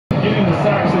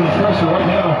So right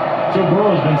now, Joe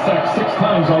Burrow's been sacked 6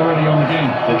 times already on the game.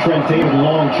 And Trent David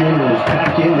Long Jr. is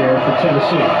back in there for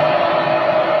Tennessee.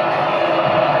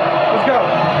 Let's go.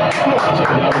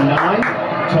 Second down and 9.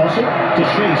 Toss it to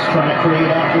Chase, trying to create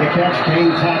after the catch.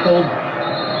 Kane tackled.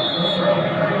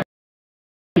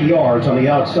 Yards on the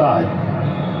outside.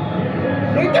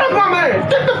 Get off my man!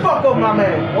 Get the fuck off my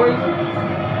man, boy!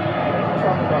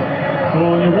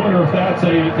 Well, and you wonder if that's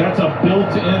a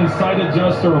built-in side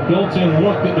adjuster or built-in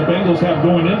look that the Bengals have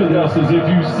going into this. Is if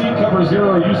you see cover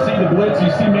 0, you see the blitz, you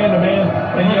see man-to-man,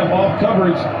 and you have off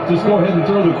coverage, just go ahead and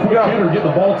throw the quick hit or get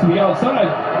the ball to the outside,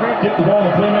 get the ball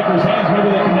in the playmaker's hands.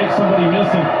 Maybe they can make somebody miss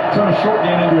and turn a short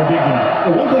game into a big one.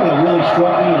 The one thing that really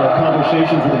struck me in our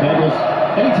conversations with the Bengals,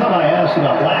 anytime I asked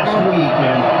about last week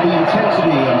and the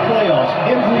intensity and playoffs,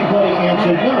 everybody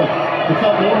answered no. It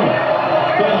felt normal.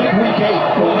 But I think week 8,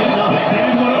 well, they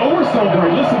didn't want to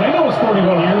over-celebrate. Listen, they know it's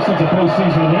 31 years since a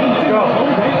postseason win.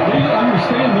 They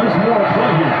understand there's more at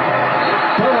play here.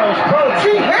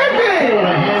 She heavy! In the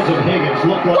hands of Higgins.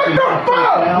 Looked like what the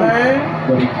fuck,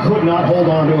 man? But he could not hold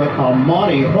on to it.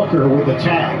 Amani Hooker with the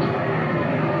tag.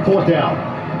 4th down.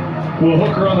 Well,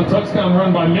 Hooker on the touchdown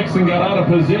run by Mixon got out of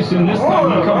position. This time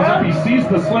he comes up, he sees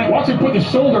the slant. Watch him put the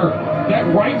shoulder,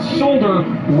 that right shoulder,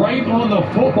 right on the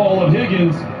football of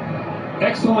Higgins.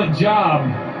 Excellent job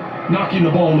knocking the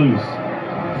ball loose.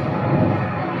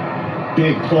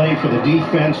 Big play for the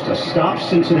defense to stop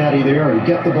Cincinnati there and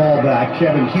get the ball back.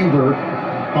 Kevin Huber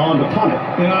on to punt it.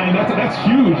 And that's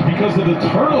huge because of the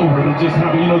turnover that just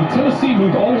happened. You know, the Tennessee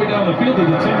moved all the way down the field to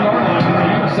the 10-yard line, and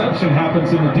the interception happens,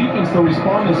 and the defense to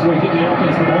respond this way, get the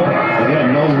offense the ball back.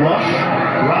 Again, no rush.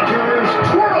 Rodgers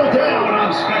twirled down on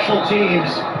special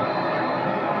teams.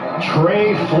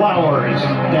 Trey Flowers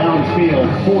downfield,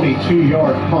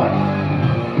 42-yard punt.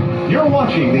 You're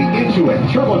watching the Intuit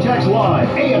TurboTax Live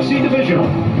AFC Divisional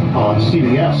on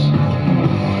CBS.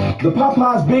 The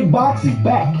Popeyes Big Box is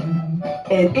back,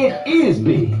 and it is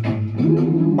big.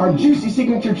 Our juicy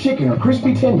signature chicken or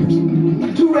crispy tenders,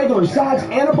 2 regular sides,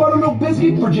 and a buttermilk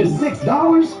biscuit for just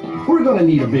 $6. We're gonna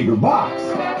need a bigger box.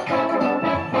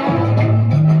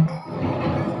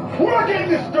 We're getting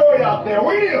this story out there.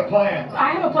 We need a plan.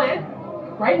 I have a plan.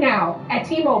 Right now, at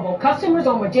T-Mobile, customers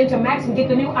on Magenta Max can get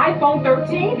the new iPhone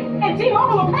 13, and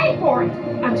T-Mobile will pay for it.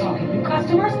 I'm talking new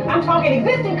customers. I'm talking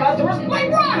existing customers like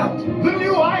Ronald. The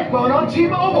new iPhone on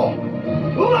T-Mobile.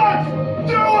 Let's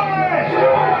do it!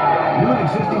 New and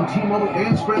existing T-Mobile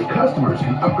and Sprint customers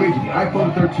can upgrade to the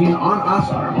iPhone 13 on us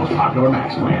on our most popular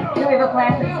Max plan. Do we have a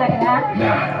plan for the second half?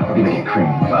 Nah, we're gonna get cream,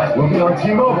 but we'll be on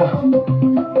T-Mobile.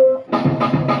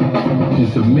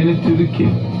 It's a minute to the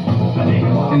kick.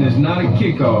 And it's not a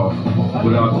kickoff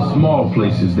without the small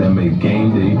places that make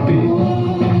game day big.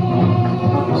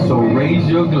 So raise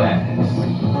your glass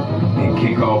and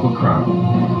kick off a crown.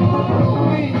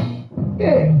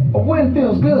 Yeah, a win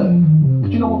feels good.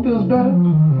 But you know what feels better?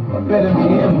 A better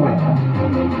MGM win.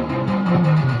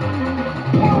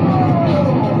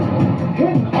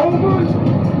 Hitting overs,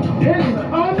 hitting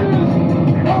unders,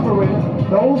 covering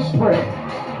those spreads.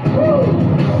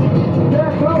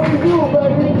 That's how we do it,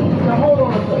 baby. Now hold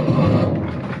on a second.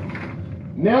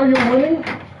 Now you're winning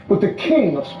with the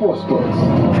king of sportsbooks.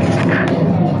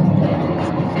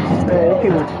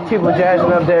 Man, people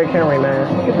jazzing up Derrick Henry,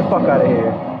 man. Get the fuck out of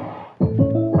here. I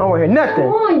don't want to hear nothing.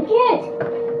 Come on, get.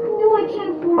 No, I can't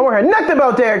afford. I don't want to hear nothing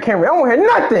about Derrick Henry. I don't want to hear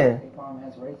nothing. Farm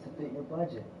has rates to fit your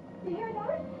budget. You hear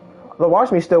that? Look,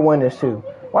 watch me still win this too.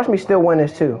 Watch me still win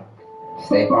this too.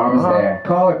 State Farm is there.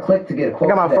 Call or click to get a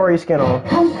quote. I got my furry skin on.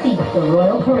 Come see the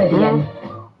Royal Caribbean.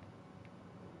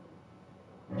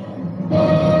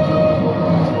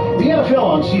 The NFL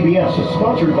on CBS is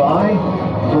sponsored by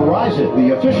Verizon,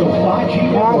 the official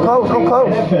 5G network I'm close.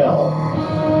 of the NFL.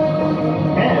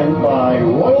 And by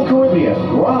Royal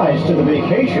Caribbean, rise to the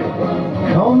vacation.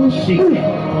 Come see me.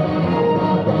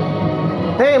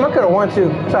 Damn, I could have won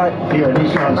too. Sorry. Here at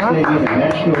Nissan Stadium in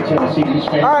Nashville, Tennessee, these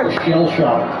fans are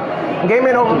shell-shocked. Game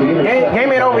ain't over.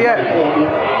 Game ain't over yet.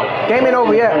 Game ain't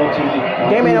over yet.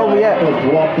 Game ain't over yet.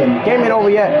 Game ain't over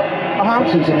yet.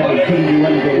 Cincinnati couldn't do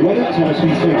anything with it.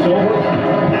 Tennessee takes over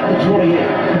at the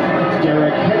 28.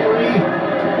 Derrick Henry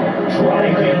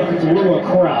driving through a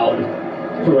crowd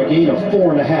for a gain of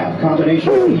 4.5.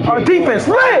 Combination. Our defense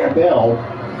lit. Bell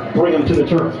bring him to the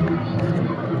turf.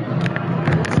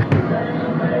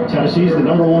 Tennessee's the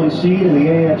 #1 seed in the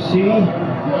AFC.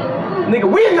 Nigga,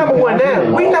 we number one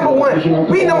now. We number one.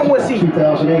 We number one seed.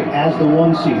 2008 as the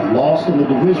 1 seed, lost in the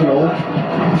divisional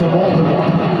to Baltimore.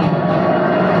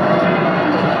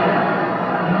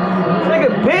 Nigga,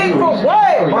 big for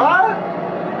what, bro?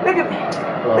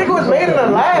 Nigga was made in the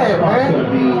lab, man.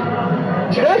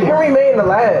 Derrick Henry made in the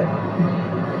lab.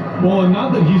 Well, and not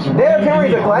that he's Derrick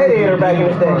Henry's a gladiator back in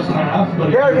his day.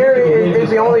 Derrick Henry is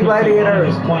the only gladiator.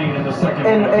 Is playing in the second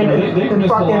And they've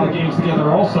missed a lot of games together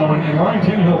also. And Ryan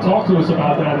Tannehill talked to us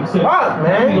about that and said,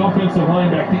 man, the offensive line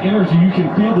back, the energy, you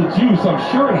can feel the juice. I'm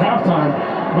sure at halftime,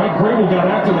 Mike Grable got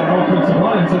after that offensive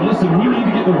line and said, listen, we need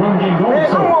to get the run game going.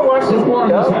 Man, so far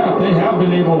in this half, they have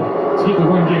been able to get the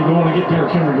run game going and get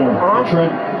Derrick Henry going. Trent,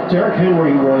 Derrick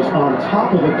Henry was on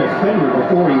top of a defender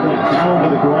before he went down to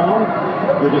the ground.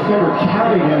 The defender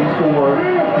carried him for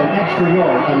an extra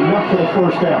yard, enough for the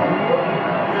first down.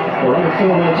 We're under 4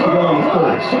 minutes to go in the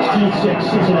third. 16-6,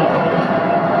 Cincinnati.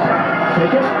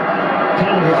 Take it.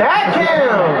 That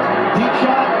count. Deep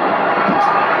shot.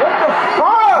 What the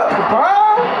fuck,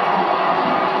 bro?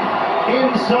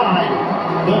 Inside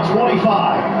the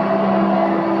 25.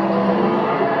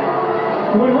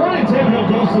 When Ryan Tannehill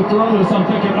goes to throw this, I'm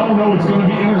thinking, oh no, it's going to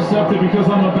be intercepted because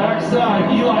on the backside,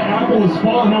 Eli Apple is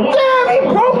falling. Now, damn, he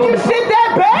broke your shit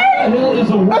that bad? Tannehill is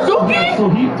a Azuki?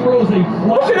 So he throws a flat.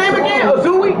 What's your name again?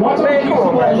 Azui? Man, come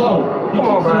on, man. Come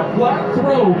on, man. A flat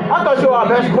throw. I thought you were our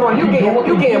best corner. You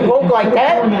getting broke like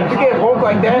that? You getting broke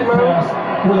like that, man?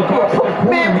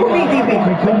 Man, put me DB.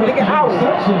 Nigga, I was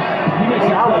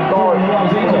guard.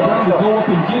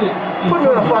 Put me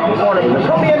in the fucking corner.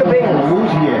 Put me in the Bengals.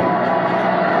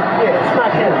 Yeah,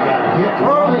 smack him.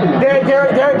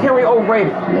 Derrick Henry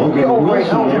overrated. He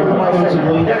overrated. I don't care what nobody says.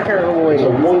 Derrick Henry overrated. It's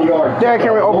a 1 yard. Derrick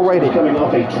Henry overrated. Coming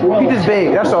off a 12. He just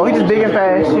big. That's all. He just big and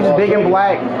fast. He's just big and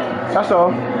black. That's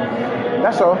all.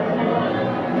 That's all.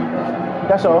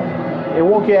 That's all. And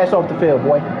walk your ass off the field,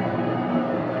 boy.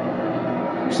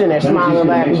 Sitting there smiling,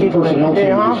 laughing, giggling.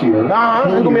 Yeah, huh?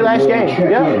 It's gonna be last game.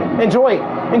 Yeah. Enjoy it.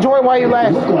 Enjoy it while you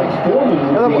last.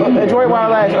 Enjoy it while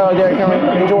you last, Derrick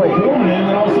Henry. Enjoy it.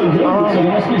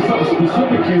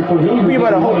 You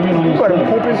better hope and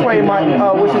pray.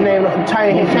 What's his name?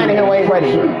 Tannehill ain't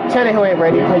ready. Tannehill ain't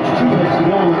ready.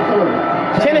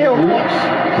 Tannehill.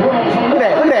 Look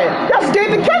at that. Y'all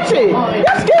scared to catch it.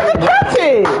 Y'all scared to catch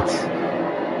it.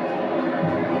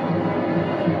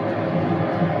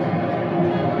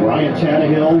 Ryan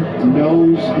Tannehill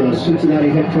knows the Cincinnati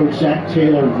head coach Zach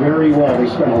Taylor very well. They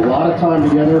spent a lot of time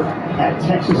together at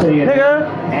Texas A&M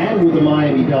and with the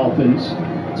Miami Dolphins.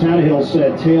 Tannehill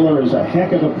said Taylor is a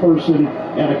heck of a person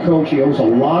and a coach. He owes a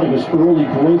lot of his early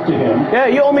growth to him. Yeah,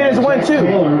 you owe me this one too.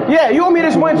 Yeah, you owe me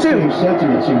this one too.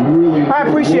 Sentiments. He really I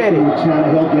appreciate it.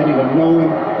 Tannehill, getting to know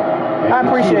him. I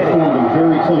appreciate it. Formed a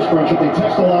very close friendship. They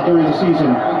text a lot during the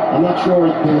season. I'm not sure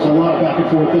there's a lot of back and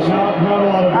forth. There's not a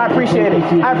lot of. I appreciate it.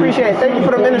 I appreciate it. Thank you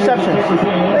for them interceptions.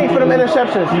 Thank you for them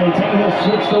interceptions. Thank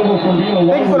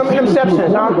you for them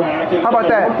interceptions, huh? How about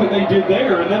that? They did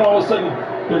there, and then all of a sudden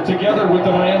they're together with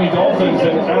the Miami Dolphins,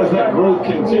 and as that growth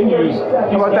continues,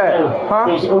 how about that? Huh?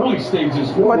 Those early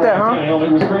stages. How about that, huh?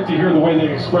 It was great to hear the way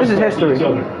they expressed. This is history.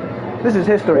 This is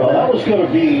history. Well, that was going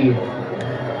to be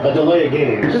a delay of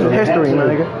game. This is history, my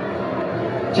nigga.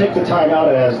 Take the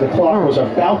timeout as the clock was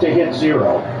about to hit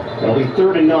 0. It'll be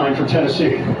 3rd and 9 for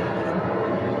Tennessee.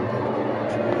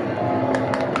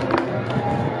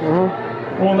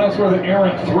 Well, that's where the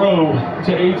errant throw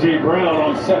to A.J. Brown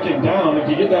on 2nd down. If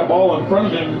you get that ball in front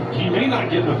of him, he may not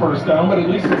get the 1st down, but at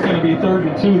least it's going to be 3rd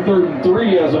and 2, 3rd and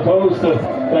 3, as opposed to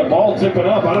that ball tipping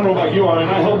up. I don't know about you, I mean,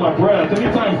 I held my breath.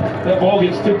 Anytime that ball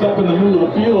gets tipped up in the middle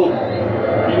of the field,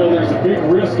 you know, there's a big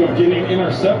risk of getting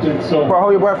intercepted. So, bro,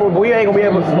 hold your breath. We ain't gonna be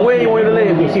able to live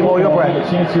if you keep holding your breath. A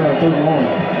chance here on 3rd and 1.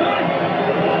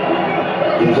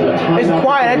 It's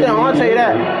quiet. I'll tell you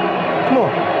that. Come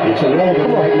on. It's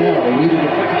irrelevant right now. They needed it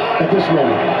at this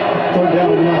moment. 3rd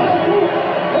down and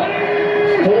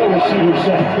 9. 4 receivers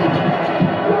set.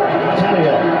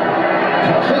 Tannehill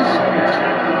touches.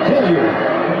 Hilliard.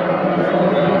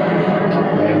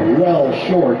 And well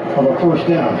short of a 1st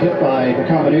down. Hit by the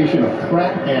combination of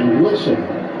Pratt and Wilson.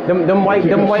 Them white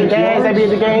guys that be at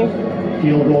the game.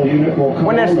 Field goal unit will come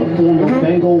on the former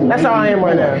Bengal. That's how I am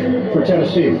right now. For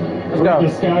Tennessee. Let's go.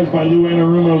 Disguised by Lou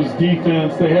Anarumo's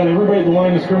defense. They had everybody at the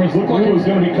line of scrimmage. Looked like it was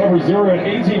going to be cover 0. And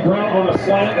A.J. Brown on a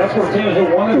slant. That's where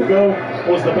Tannehill wanted to go.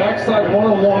 Was the backside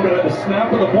one-on-one, but at the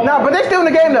snap of the ball. No, but they still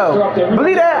in the game though.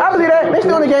 Believe that? I believe that. They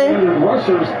still in the game.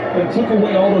 Rushers and took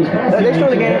away all those passes. They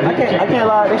still in the game. I can't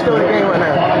lie. They still in the game right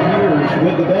now. 5 years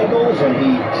with the Bengals, and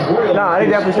he drilled. Nah, they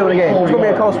definitely still in the game. It's gonna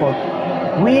be a close one.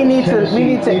 We need to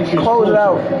close it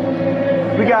out.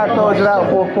 We gotta close it out.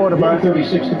 4th quarter, bro.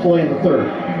 1:36 to play in the 3rd.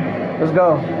 Let's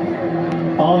go.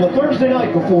 On the Thursday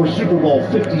night before Super Bowl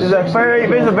 56, this is a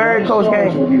very close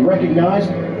game. Will be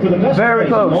recognized for the best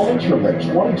moments from the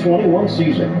 2021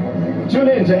 season. Tune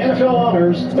in to NFL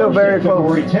Honors Still very close.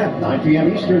 February 10th, 9 p.m.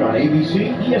 Eastern on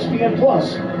ABC, ESPN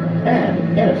Plus,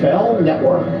 and NFL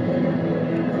Network.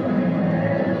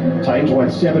 Titans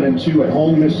went 7-2 at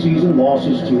home this season,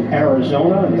 losses to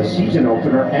Arizona in the season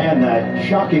opener, and that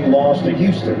shocking loss to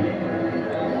Houston.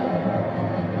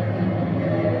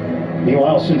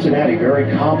 Meanwhile, Cincinnati,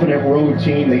 very confident road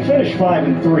team. They finished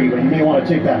 5-3, but you may want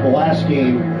to take that last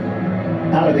game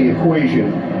out of the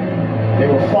equation. They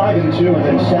were 5-2 and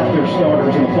then sat their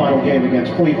starters in the final game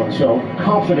against Cleveland. So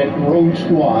confident road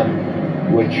squad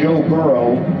with Joe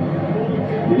Burrow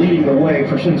leading the way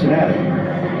for Cincinnati.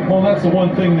 Well, that's the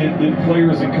one thing that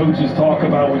players and coaches talk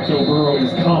about with Joe Burrow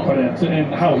is confidence,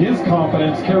 and how his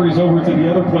confidence carries over to the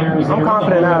other players. I'm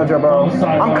confident now, Joe Burrow.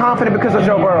 I'm confident because of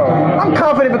Joe Burrow. I'm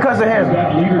confident because of him.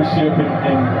 That leadership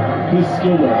and his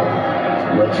skill level.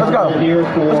 Let's go.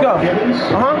 Let's go.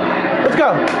 Let's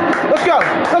go. Let's go.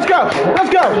 Let's go. Let's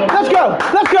go. Let's go.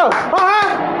 Let's go.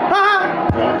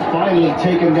 That's finally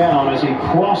taken down as he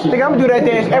crosses. Nigga, I'm gonna do that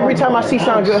dance every time I see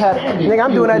something good happen. Nigga,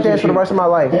 I'm doing that dance for the rest of my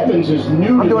life. Evans is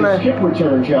new to his kick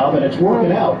return job, and it's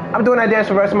working out. I'm doing that dance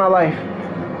for the rest of my life.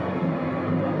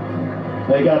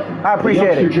 They got I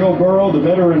appreciate the youngster it. Joe Burrow, the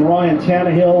veteran Ryan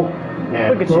Tannehill,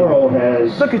 and Look at Burrow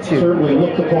has certainly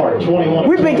looked the part. 21.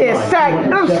 We've been getting sacked,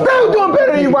 and I'm still doing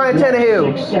better than you, Ryan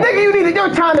Tannehill. Nigga, you need to. Your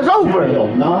time is over.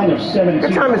 9 of 17. Your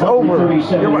time is over. Your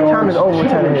time is over,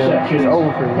 Tannehill. It's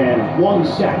over for you. And 1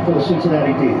 sack for the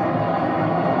Cincinnati D.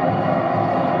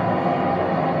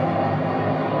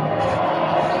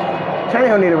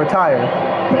 Tannehill need to retire.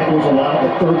 Bengals allowed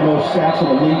the 3rd most sacks in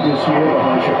the league this year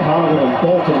behind Chicago and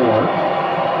Baltimore.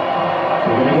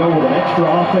 We're going to go with an extra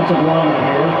offensive lineman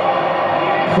here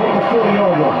from the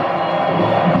 40-yard line.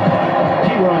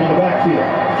 P-Ryan in the backfield.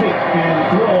 Fake and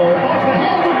throw off the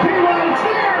hands of P-Ryan. It's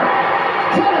there.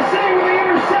 Tennessee with the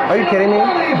interception. Are you kidding me?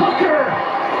 Hooker.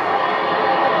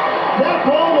 That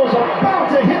ball was about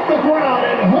to hit the ground,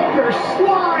 and Hooker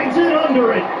slides in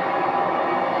under it.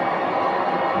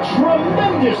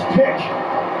 Tremendous pitch.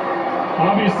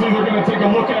 Obviously, they're going to take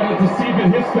a look at it to see if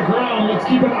it hits the ground. Let's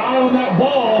keep an eye on that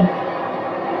ball.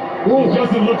 It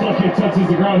doesn't look like it touches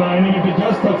the ground. I mean, if it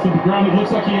does touch the ground, it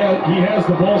looks like he has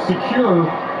the ball secure.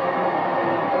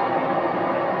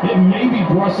 It maybe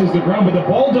brushes the ground, but the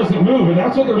ball doesn't move, and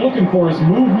that's what they're looking for is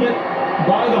movement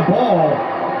by the ball.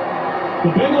 The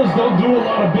Bengals don't do a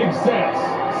lot of big sets.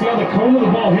 See how the cone of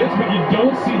the ball hits, but you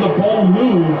don't see the ball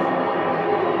move.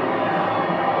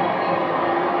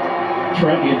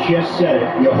 Trent, you just said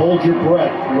it. You hold your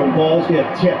breath when balls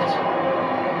get tipped.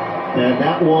 And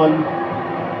that one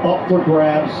up for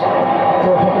grabs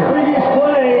for Hooker. Previous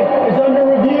play is under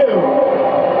review.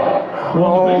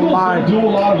 Well, the Bengals don't do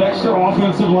a lot of extra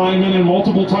offensive linemen and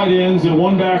multiple tight ends and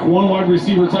one back, one wide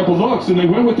receiver type of looks, and they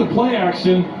went with the play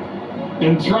action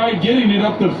and tried getting it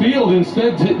up the field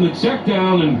instead, hitting the check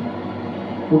down. And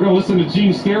we're going to listen to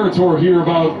Gene Steratore here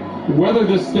about whether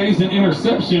this stays an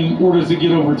interception or does it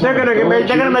get overturned. They're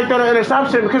gonna make that an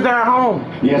interception because they're at home.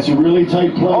 Yeah, it's a really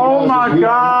tight play. Oh my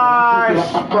gosh,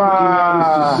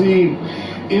 to see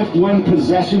if when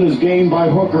possession is gained by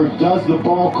Hooker, does the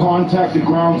ball contact the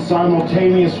ground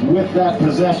simultaneous with that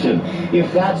possession?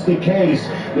 If that's the case,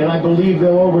 then I believe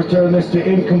they'll overturn this to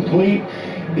incomplete.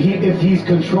 If he's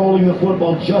controlling the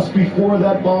football just before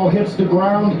that ball hits the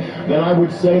ground, then I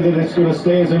would say that it's going to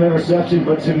stay as an interception.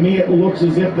 But to me, it looks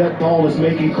as if that ball is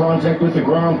making contact with the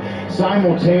ground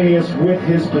simultaneous with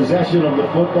his possession of the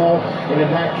football. And in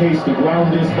that case, the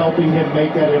ground is helping him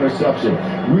make that interception.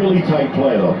 Really tight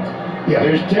play, though. Yeah,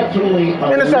 there's definitely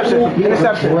a Interception. little bit of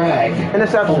a drag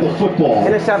Interception. of the football.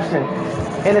 Interception.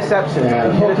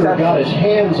 And Hooker got his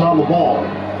hands on the ball.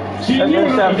 See, you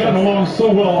and I have gotten along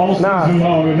so well all season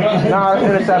long. Nah, it's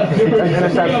interception.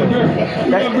 That's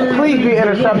interception. Please be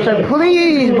interception.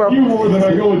 Please, bro. You more than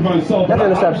I go with myself. That's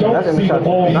interception. That's I don't see the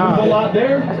ball move a lot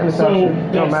there. That's So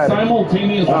interception. that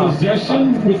simultaneous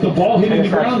possession with the ball hitting the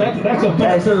ground, that's a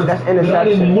factor That's that I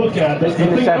didn't look at. The thing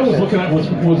I was interception. looking at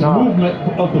was movement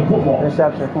of the football.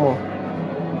 Interception. Come on.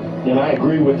 And I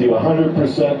agree with you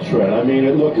 100%, Trent. I mean,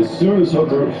 look, as soon as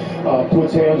Hooker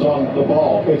puts hands on the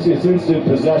ball, it's instant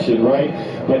possession, right?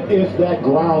 But if that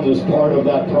ground is part of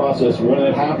that process, when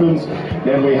it happens,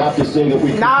 then we have to say that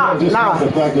we can't discount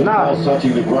the fact that the ball's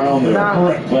touching the ground there.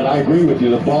 Correct. But I agree with you.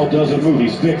 The ball doesn't move. He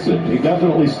sticks it. He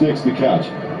definitely sticks the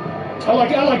catch. I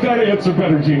like that answer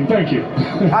better, Gene. Thank you.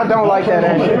 I don't like that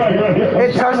answer.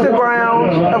 It touched the ground.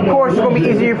 Of course, it's going to be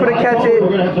easier for you to catch it.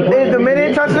 The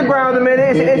minute it touches the ground, the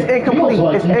minute it's incomplete.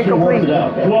 It's incomplete.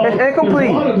 It's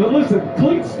incomplete. Listen,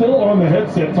 Cleet's still on the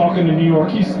headset talking to New York.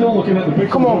 He's still looking at the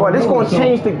picture. Come on, bro. This is going to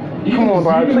change the... Come on,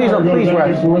 bro. Please,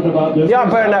 ref.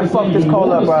 Y'all better not fuck this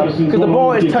call up, bro. Because the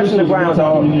ball is touching the ground,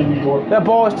 dog. That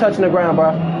ball is touching the ground,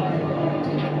 bro.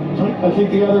 I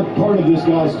think the other part of this,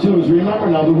 guys, too, is remember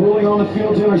now the ruling on the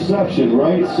field's interception,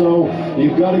 right? So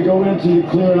you've got to go into the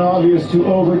clear and obvious to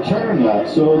overturn that.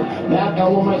 So that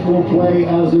element will play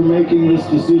as they're making this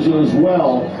decision as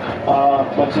well.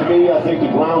 But to me, I think the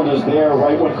ground is there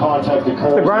right when contact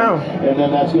occurs. The ground. And then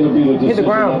that's going to be the decision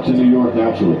up to New York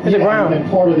naturally. Hit the ground. And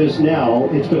part of this now,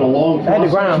 it's been a long process. Hit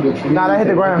the ground. Nah, that hit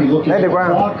the ground. Hit the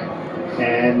ground.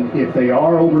 And if they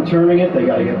are overturning it, they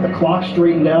got to get the clock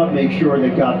straightened out, make sure they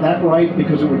got that right,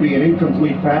 because it would be an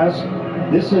incomplete pass.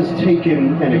 This has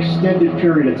taken an extended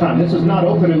period of time. This is not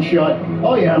open and shut.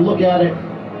 Oh yeah, look at it.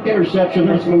 Interception.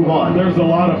 Let's move on. There's a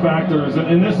lot of factors,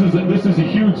 and this is a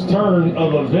huge turn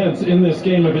of events in this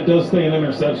game if it does stay an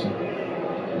interception.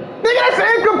 Nigga, that's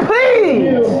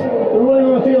incomplete. The ruling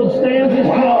on the field stands his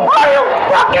call. Are you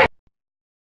fucking?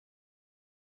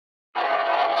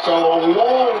 So a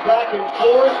long back and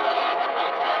forth.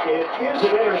 It is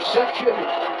an interception.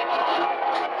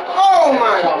 Oh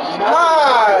my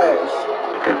God!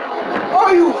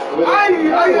 Are you out of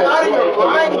your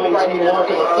mind right now?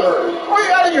 Are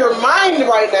you out of your mind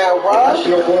right now, bro?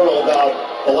 Joe Burrow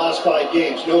about the last 5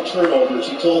 games, no turnovers.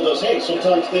 He told us, hey,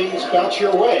 sometimes things bounce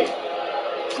your way.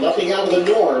 Nothing out of the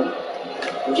norm.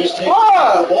 We're just taking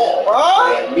the ball.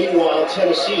 And meanwhile,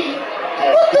 Tennessee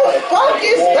has what the fuck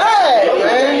is that,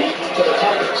 man? To the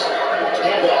Titans.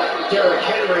 Handoff. Derrick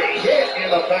Henry hit in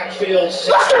the backfield. That's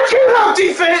the kid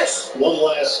defense. One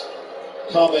last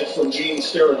comment from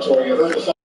Gene's territory. You heard the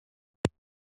fact.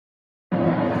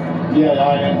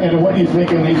 Yeah, and what you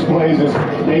think in these plays is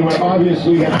they would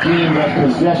obviously have deemed that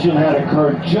possession had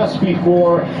occurred just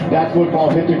before that football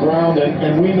hit the ground.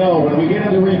 And we know when we get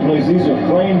into replays, these are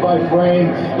frame-by-frame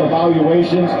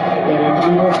evaluations. And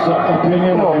in New York's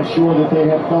opinion, I'm sure that they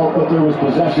have felt that there was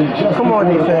possession just before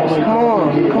the defense. Come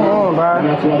on, bro. And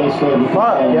that's why they started.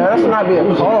 Fuck, yeah, that's not be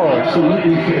a call.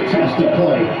 Absolutely fantastic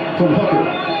play from Hooker.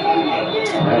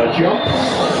 And a jump.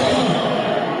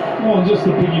 Well, just to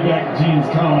piggyback Gene's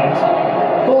comments.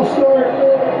 Full start,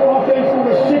 offense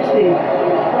number 60.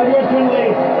 5-yard penalty,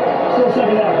 still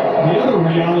second down. The other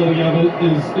reality of it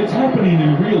is it's happening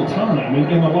in real time.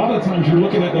 And a lot of times you're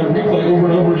looking at that replay over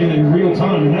and over again in real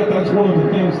time. And that's one of the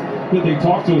things that they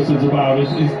talk to us about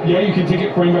is yeah, you can take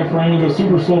it frame by frame and go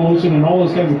super slow motion and all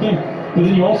those kinds of things. But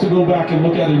then you also go back and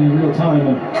look at it in real time.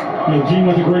 And Gene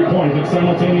with a great point. If it's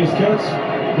simultaneous catch,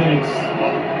 then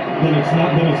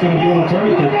it's going to be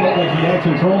overturned. It felt like he had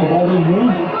control, the ball didn't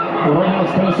move. But right now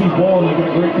it's Tennessee's ball, and they've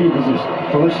got a great field position.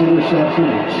 First interception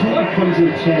and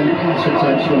 210 pass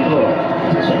attempts from Burrow.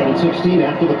 Second and 16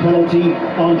 after the penalty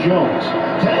on Jones.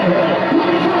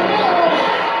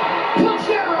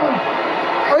 Touchdown!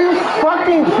 Are you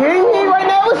fucking kidding me right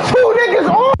now? It's 2 niggas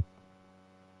on.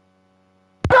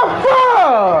 What the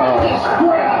fuck?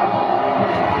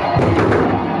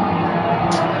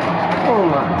 Oh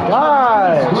my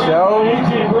God, Joe.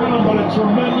 A.J. Brown, but a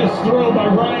tremendous throw by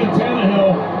Ryan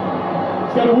Tannehill.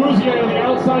 He's got Awuzie on the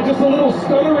outside, just a little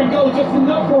stutter and go, just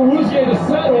enough for Awuzie to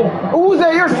settle.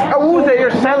 Awuzie,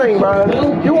 you're selling, bro.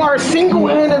 You are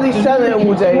single-handedly selling,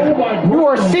 Awuzie. You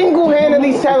are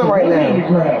single-handedly selling right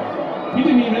now. He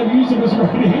didn't even have to use his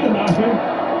right hand on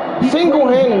him.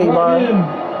 Single-handedly, bro.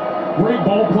 Great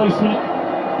ball placement,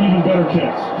 even better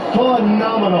catch.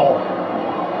 Phenomenal.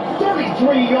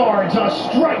 33 yards, a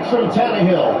strike from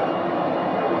Tannehill.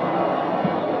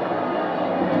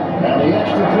 And the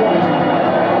extra point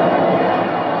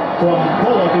from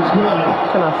Bullock is good. I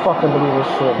cannot fucking believe this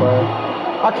shit, bro.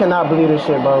 I cannot believe this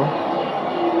shit, bro.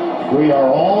 We are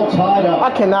all tied up. I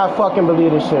cannot fucking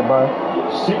believe this shit, bro.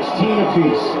 16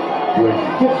 apiece with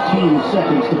 15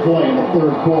 seconds to play in the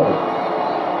third quarter.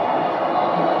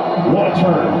 What a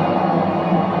turn.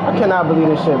 I cannot believe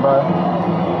this shit, bro.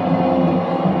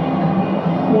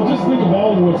 Well, just think of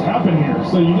all of what's happened here.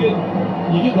 So you get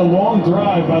the long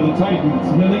drive by the Titans,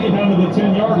 and then they get down to the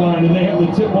 10-yard line, and they have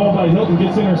the tip ball by Hilton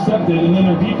gets intercepted, and then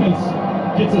their defense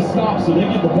gets a stop, so they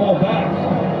get the ball back.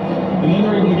 And then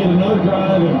they're able to get another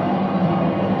drive and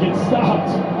get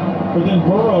stopped. But then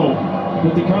Burrow,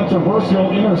 with the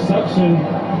controversial interception,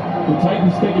 the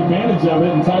Titans take advantage of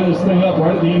it and tie this thing up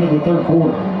right at the end of the third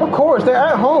quarter. Of course, they're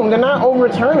at home. They're not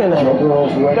overturning that.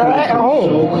 Burrow's record They're at home.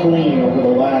 so clean over the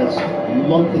last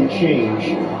month and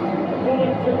change.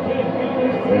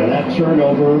 And that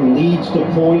turnover leads to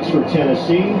points for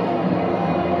Tennessee.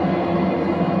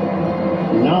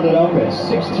 Knotted up at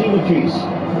 16 apiece.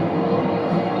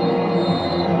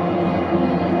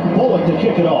 Bullock to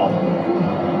kick it off.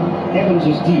 Evans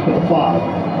is deep at the 5.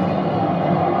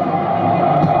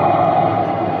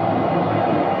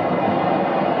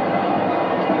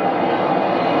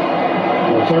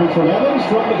 Return from Evans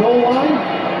from the goal line.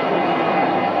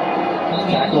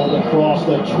 Tackled across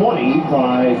the 20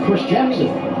 by Chris Jackson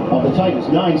of the Titans.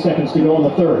 9 seconds to go in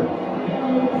the third.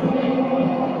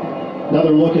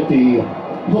 Another look at the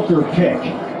Hooker pick.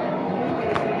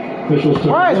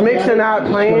 Why is Mixon not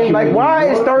playing? Like, why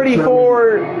is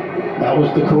 34? That was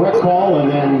the correct call, and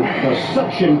then the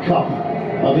suction cup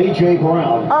of A.J.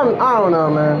 Brown. I don't know,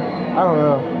 man. I don't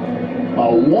know.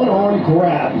 A one-arm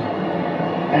grab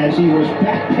as he was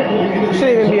backpedaling into the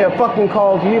Shouldn't even be a fucking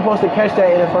call. You're supposed to catch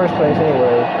that in the first place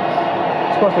anyway.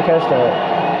 You're supposed to catch that.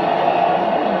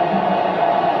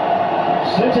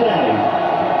 Cincinnati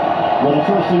with a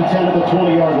 1st and 10 at the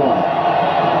 20-yard line.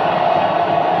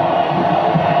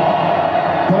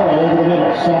 Burrow over the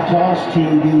middle. Soft toss to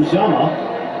Uzama.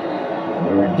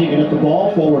 They're digging at the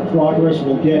ball. Forward progress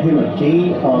will get him a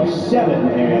gain of 7,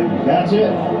 and that's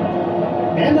it.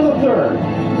 End of the third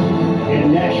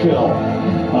in Nashville.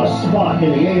 A spot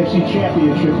in the AFC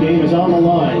Championship game is on the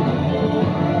line.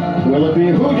 Will it be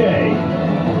Who Day?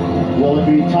 Will it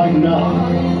be tightened up?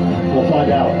 We'll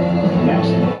find out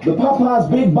next. The Popeyes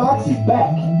Big Box is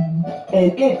back,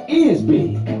 and it is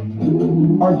big.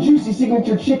 Our juicy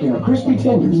signature chicken or crispy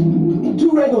tenders,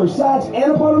 2 regular sides,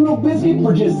 and a buttermilk biscuit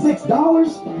for just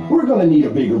 $6. We're gonna need a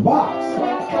bigger box.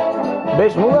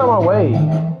 Bitch, move out my way.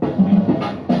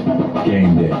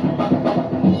 Game day.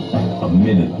 A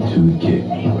minute to the kick.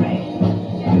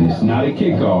 And it's not a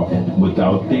kickoff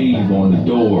without Dave on the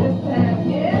door.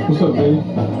 What's up, Dave?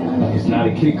 It's not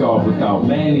a kickoff without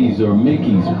Manny's or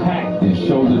Mickey's packed and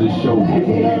shoulder to shoulder.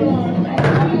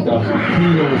 Without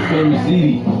Filipino and Sammy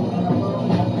City.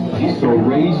 So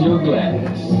raise your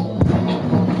glass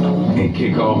and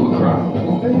kick off a crowd.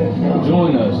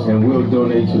 Join us and we'll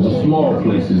donate to the small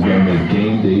places that make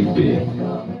game day big.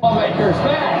 Lawmakers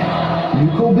back! You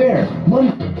go there.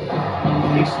 Money.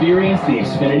 Experience the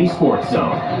Xfinity Sports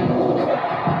Zone,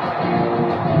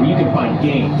 where you can find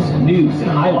games, news,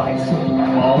 and highlights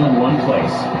all in one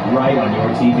place, right on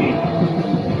your TV.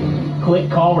 Click,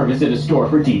 call, or visit a store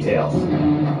for details.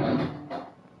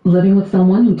 Living with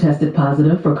someone who tested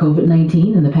positive for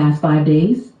COVID-19 in the past 5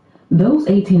 days? Those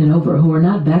 18 and over who are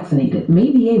not vaccinated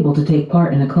may be able to take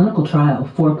part in a clinical trial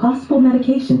for a possible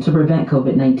medication to prevent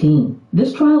COVID-19.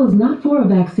 This trial is not for a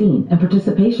vaccine and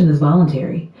participation is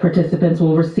voluntary. Participants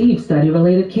will receive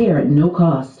study-related care at no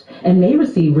cost and may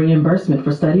receive reimbursement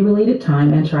for study-related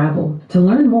time and travel. To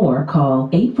learn more, call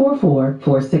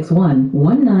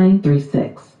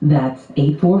 844-461-1936. That's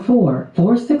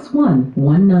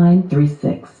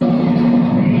 844-461-1936.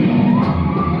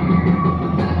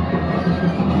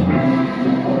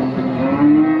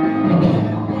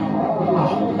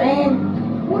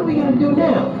 What are we gonna do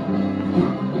now?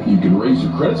 You can raise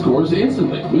your credit scores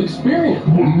instantly with Experian.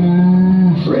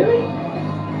 Really?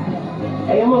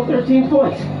 Hey, I'm on 13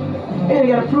 points. And I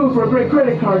got approved for a great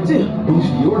credit card, too. Boost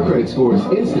your credit scores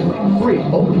instantly. Free.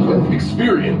 Open with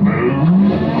Experian.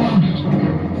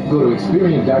 Go to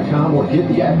Experian.com or get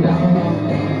the app now.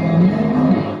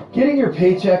 Getting your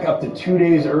paycheck up to 2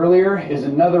 days earlier is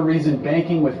another reason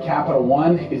banking with Capital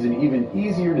One is an even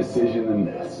easier decision than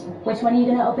this. Which one are you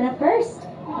going to open up first?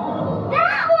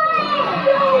 That one!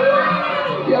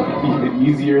 Yep, even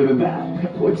easier than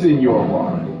that. What's in your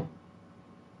wallet?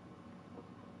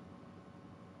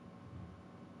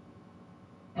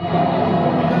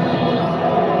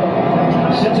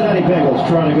 Cincinnati Bengals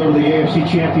trying to go to the AFC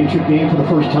Championship game for the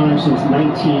first time since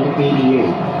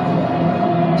 1988.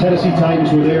 Tennessee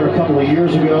Titans were there a couple of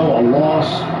years ago, a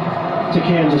loss to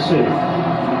Kansas City.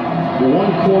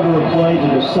 1 quarter of play to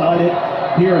decide it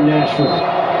here in Nashville.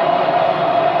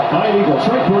 High Eagles,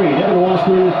 Trent Green, Evan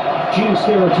Washburn, Gene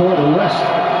Steratore, the rest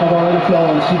of our NFL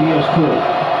and CBS crew.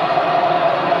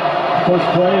 First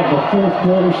play of the 4th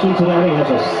quarter, Cincinnati has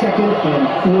a 2nd and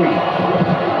 3.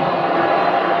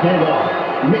 Handoff.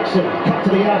 Mixon cut to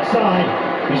the outside.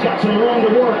 He's got some room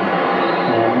to work.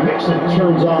 And Mixon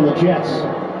turns on the Jets.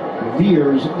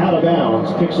 Veers out of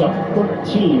bounds. Picks up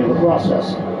 13 in the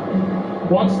process.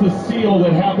 Watch the seal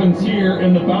that happens here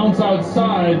in the bounce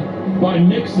outside by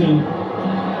Mixon.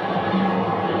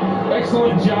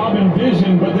 Excellent job in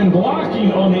vision, but then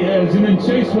blocking on the edge, and then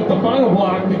Chase with the final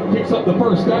block that picks up the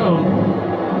first down.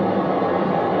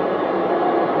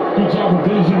 Good job of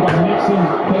vision by Nixon.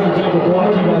 Better job of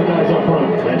blocking by the guys up front.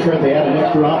 That's right. They had an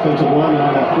extra offensive lineman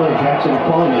on that play, Jackson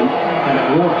Farman, and it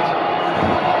worked.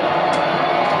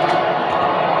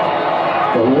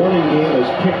 The warning game is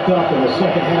picked up in the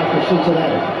second half for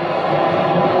Cincinnati.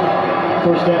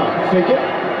 First down. Fake it.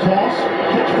 Toss.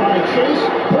 Catch by Chase.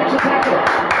 Breaks a tackle.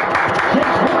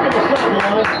 Chase working the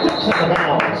sideline. Steps out of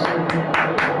bounds.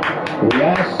 We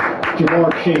asked Jamar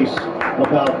Chase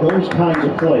about those kinds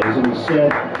of plays, and he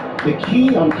said, the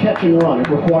key on catch and run, it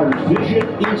requires vision,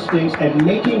 instincts, and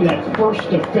making that first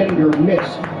defender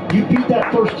miss. You beat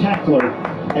that first tackler,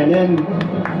 and then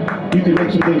you can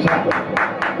make some things happen.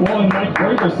 Well, and Mike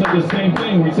Vrabel said the same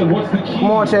thing. We said, what's the key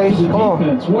Come on, Chase. to the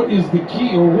defense? What is the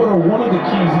key, or what are one of the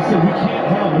keys? He said, we can't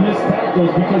have missed tackles,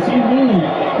 because he knew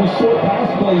the short pass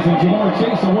plays and Jamar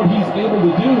Chase and what he's able to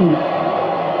do.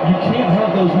 You can't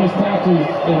have those missed tackles.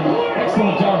 An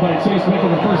excellent job by Chase making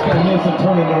the first guy miss and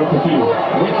turning it up the field.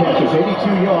 Great catches,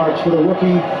 82 yards for the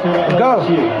rookie at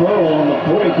LSU. Burrow on the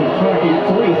brink of cracking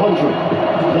 300.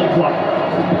 Play clock.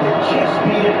 They just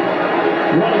beat it.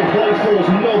 Running play fools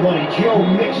nobody. Joe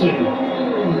Mixon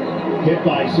hit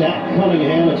by Zach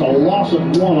Cunningham. It's a loss of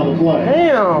 1 on the play.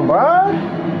 Damn, bro.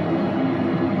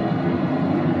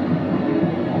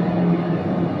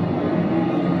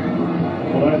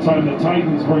 Well, that time the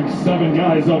Titans bring 7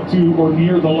 guys up to or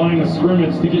near the line of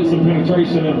scrimmage to get some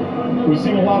penetration, and we've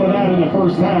seen a lot of that in the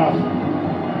first half.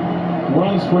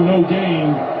 Runs for no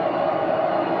gain,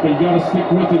 but you got to stick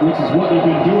with it, which is what they've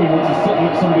been doing, which is setting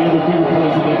up some of the other bigger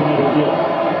plays that they've been able to get.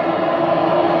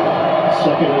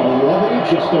 Second and 11,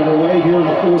 just underway here in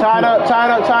the fourth. Tied up.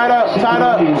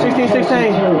 16-16.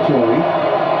 Territory.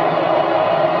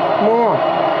 Come on.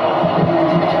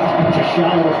 Just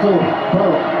shy of the 40.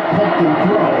 Burrow, pump and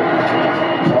throw.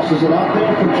 Tosses it out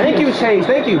there for Chase. Thank you, Chase.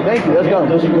 Thank you. Let's go.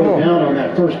 Doesn't go down on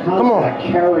that first contact. Come on.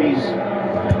 Carries.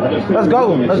 Let's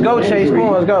go, Chase. Come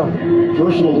on, let's go.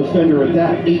 Personal defender at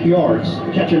that, 8 yards.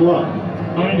 Catch and run.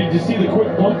 Did you see the quick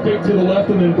bump fake to the left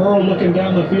and then Burrow looking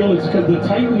down the field? It's because the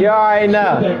Titans I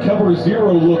know that cover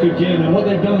 0 look again, and what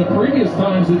they've done the previous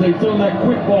times is they've thrown that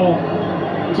quick ball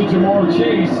to Jamar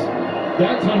Chase.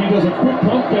 That time he does a quick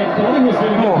pump fake. Thought he was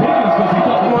going to get Higgins because he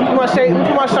thought Come on,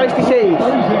 Shiesty Shades.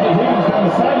 thought he was going to get Higgins down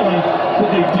the sideline,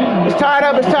 but they didn't. It's tied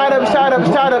up. It's tied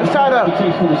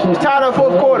up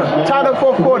fourth quarter.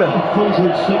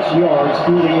 106 yards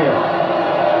through the air.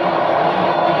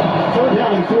 Third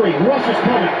down and 3. Rush is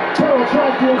coming. Burrow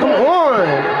tries to Come on.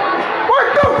 What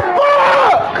the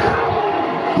fuck?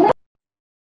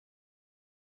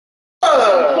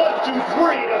 1, 2,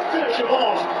 3 to finish him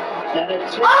off.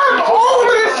 I'm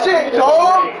over this shit,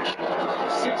 dog.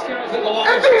 6 guys at the line.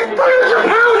 And these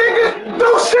 300-pound niggas do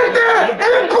shit there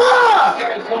and block.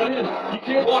 Coming in. You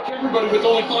can't block everybody with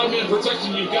only 5-man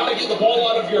protection. You've got to get the ball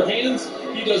out of your hands.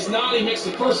 He does not. He makes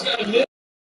the first guy miss,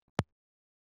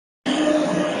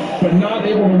 but not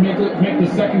able to make the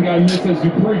second guy miss as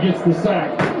Dupree gets the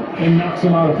sack and knocks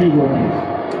him out of field goal range.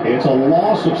 It's a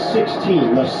loss of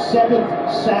 16, the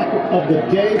 7th sack of the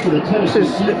day for the Tennessee.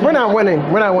 We're not winning.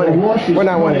 We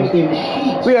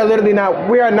are literally not.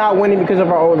 We are not winning because of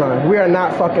our O-line. We are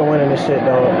not fucking winning this shit,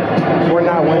 dog. We're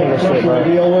not winning this shit, bro.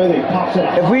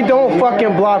 If we don't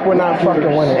fucking block, we're not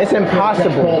fucking winning. It's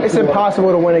impossible. It's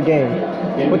impossible to win a game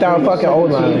without a fucking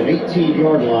O-line.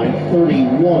 18-yard line,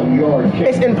 31-yard kick.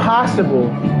 It's impossible.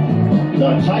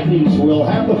 The Titans will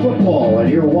have the football, and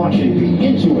you're watching the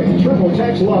Intuit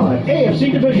TurboTax Live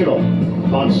AFC Divisional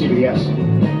on CBS.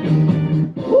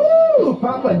 Woo!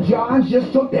 Papa John's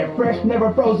just took their fresh,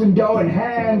 never frozen dough and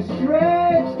hand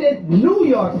stretched it New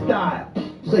York style.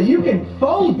 So you can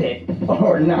fold it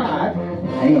or not.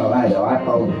 I ain't gonna lie though, I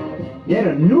fold it. Get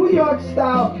a New York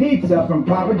style pizza from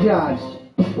Papa John's.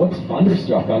 What's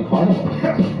Thunderstruck on Carnival?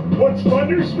 What's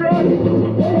Thunderstruck?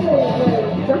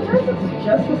 Sometimes it's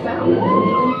just the sound.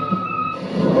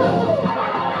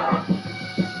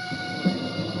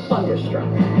 Thunderstruck.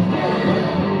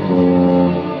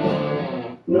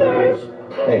 Nice.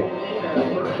 Hey,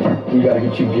 we gotta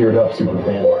get you geared up,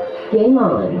 Superfan. Game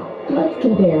on. Let's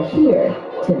compare here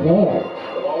to there.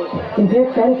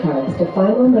 Compare credit cards to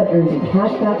find one that earns you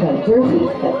cash back on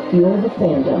jerseys that fuel the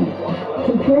fandom.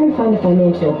 Compare and find a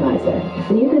financial advisor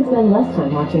so you can spend less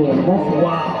time watching your investments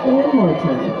and more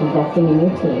time investing in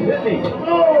your team.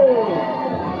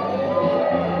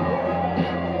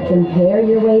 Compare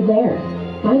your way there.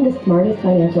 Find the smartest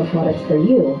financial products for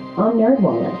you on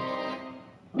NerdWallet.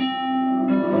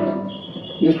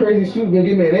 This crazy suit gonna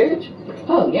give me an edge?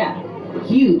 Oh yeah,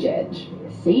 huge edge.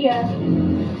 See ya.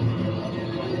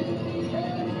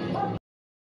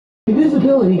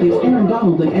 Visibility gives Aaron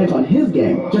Donald an edge on his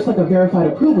game, just like a verified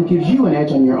approval gives you an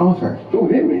edge on your offer. Who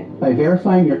hit me? By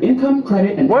verifying your income,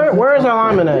 credit, and where is our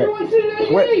lineman at?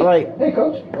 Like, hey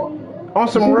coach, on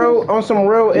some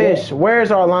real ish.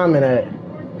 Where's our lineman at?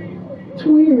 It's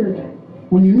weird.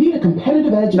 When you need a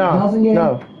competitive edge in the housing game,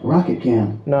 Rocket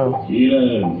can. No.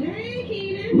 Keenan.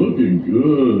 Looking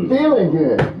good. Feeling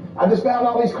good. I just found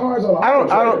all these cars on. I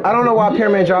don't know why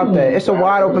Pyramid dropped that. It's a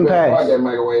wide open pass. That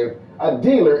microwave. A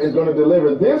dealer is going to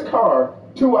deliver this car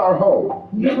to our home.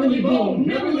 Never leave home.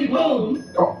 Never leave home.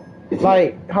 Oh.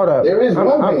 Like, hold up. There is one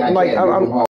thing I can't do from home.